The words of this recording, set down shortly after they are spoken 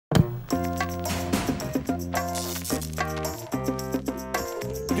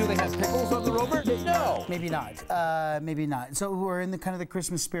Maybe not. Maybe not. So we're in the kind of the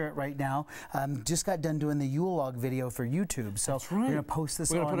Christmas spirit right now. Just got done doing the Yule log video for YouTube. So that's right. we're going to post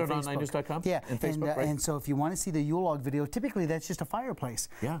this on Facebook. We're going to put it on 9news.com? Yeah. And Facebook, right? And so if you want to see the Yule log video, typically that's just a fireplace.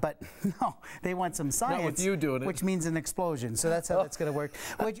 Yeah. But no, they want some science. Not with you doing it. Which means an explosion. So that's how that's going to work.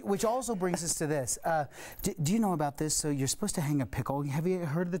 Which also brings us to this. Do you know about this? So you're supposed to hang a pickle. Have you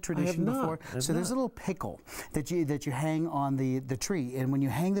heard of the tradition before? So there's a little pickle that you hang on the tree. And when you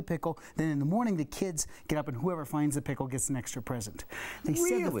hang the pickle, then in the morning the kids get up and whoever finds the pickle gets an extra present. They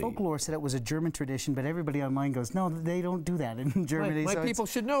said the folklore said it was a German tradition, but everybody online goes, no, they don't do that in Germany. My people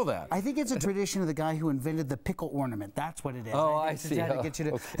should know that. I think it's a tradition of the guy who invented the pickle ornament. That's what it is. Oh, I see. To get you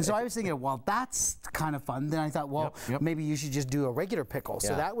to, And so I was thinking, well, that's kind of fun. Then I thought, well, maybe you should just do a regular pickle.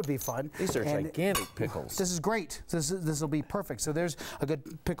 So that would be fun. These are gigantic pickles. This is great. This will be perfect. So there's a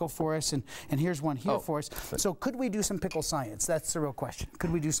good pickle for us, and here's one here for us. So could we do some pickle science? That's the real question.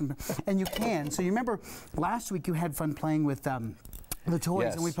 Could we do some? And you can. So you remember last week you had fun playing with the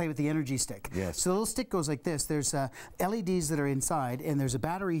toys, and we play with the energy stick. Yes. So the little stick goes like this. There's LEDs that are inside, and there's a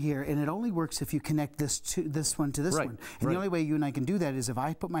battery here, and it only works if you connect this one to this one. And the only way you and I can do that is if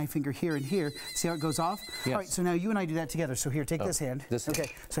I put my finger here and here. See how it goes off? Yes. All right, so now you and I do that together. So here, take this hand.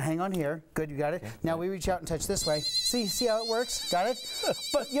 Okay, so hang on here. Good, you got it. Now we reach out and touch this way. See how it works? Got it?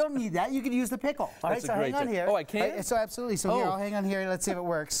 But you don't need that. You can use the pickle. All right, so hang on here. Oh, I can? Right, so absolutely. So here, I'll hang on here. Let's see if it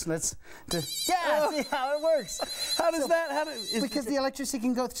works. See how it works. How does that? Because the electricity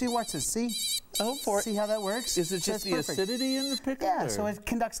can go through. Watch this. See? See how that works? Is it just the acidity in the pickle? Yeah, so it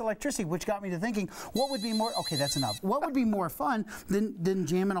conducts electricity, which got me to thinking, what would be more, okay, that's enough. What would be more fun than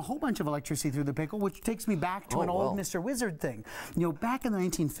jamming a whole bunch of electricity through the pickle, which takes me back to an old Mr. Wizard thing. You know, back in the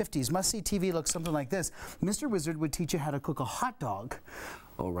 1950s, must-see TV looked something like this. Mr. Wizard would teach you how to cook a hot dog.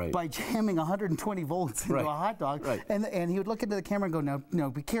 By jamming 120 volts into a hot dog, and he would look into the camera and go, no,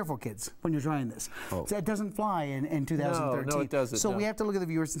 be careful, kids, when you're trying this. So that doesn't fly in 2013. No, it doesn't. So we have to look at the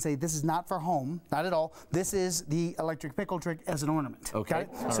viewers and say, this is not for home, not at all. This is the electric pickle trick as an ornament. Okay.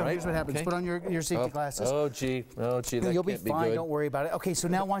 So here's what happens. Put on your safety glasses. Oh, gee, that You'll be fine. Don't worry about it. Okay, so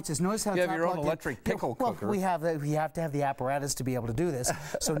now watch this. Notice how you have your own electric pickle cooker. Well, we have to have the apparatus to be able to do this.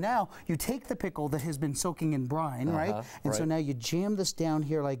 So now you take the pickle that has been soaking in brine, right? And so now you jam this down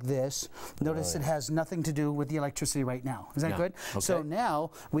here like this. Notice it has nothing to do with the electricity right now. Is that good? Okay. So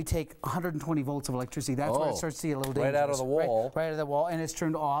now we take 120 volts of electricity. That's where it starts to get a little dangerous. Right out of the wall. Right out of the wall, and it's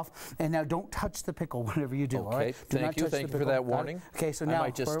turned off. And now don't touch the pickle whenever you do. Okay. All right? Thank you for that warning. Okay, so now I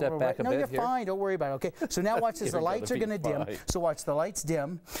might just step back a bit here. No, you're here. fine. Don't worry about it. Okay. So now watch this. The lights are going to dim. So watch the lights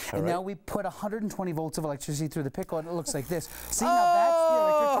dim, and now we put 120 volts of electricity through the pickle, and it looks like this. See, now that's the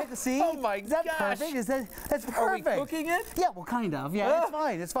electric pickle. See? Oh my gosh. Perfect? That's perfect. Are we cooking it? Yeah, well, kind of. Yeah, it's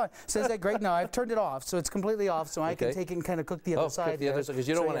fine. It's fine. So is that great? No, I've turned it off, so it's completely off, so I can take it and kind of cook the other side. Cook the other side, because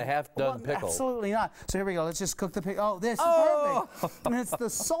you don't want a half-done pickle. Absolutely not. So here we go. Let's just cook the pickle. Oh, this is perfect. And it's the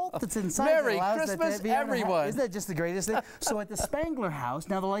salt that's inside. Merry Christmas, everyone. Isn't that just the greatest thing? So at the Spangler house,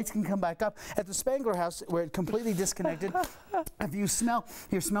 now the lights can come back up. At the Spangler house, we're completely disconnected. If you smell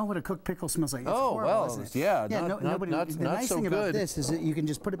what a cooked pickle smells like. It's horrible, isn't it? Yeah, the nice thing about this is that you can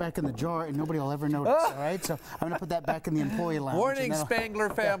just put it back in the jar and nobody will ever notice. All right, so I'm going to put that back in the employee lounge. Warning, Spangler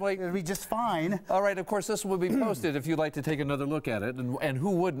family. It'll be just fine. All right, of course, this will be posted if you'd like to take another look at it, and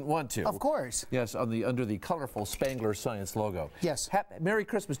who wouldn't want to? Of course. Yes, under the colorful Spangler Science logo. Yes. Merry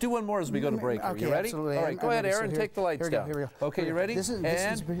Christmas. Do one more as we go to break. Are you ready? Absolutely. All right, go ahead, Aaron. Take the lights down. Here we go. Okay, you ready? This is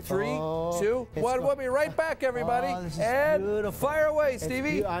 3, 2, 1. We'll be right back, everybody. And beautiful. Fire away,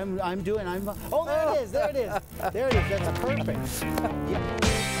 Stevie. Oh, there it is. There it is. There it is. That's perfect.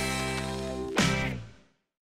 Yep.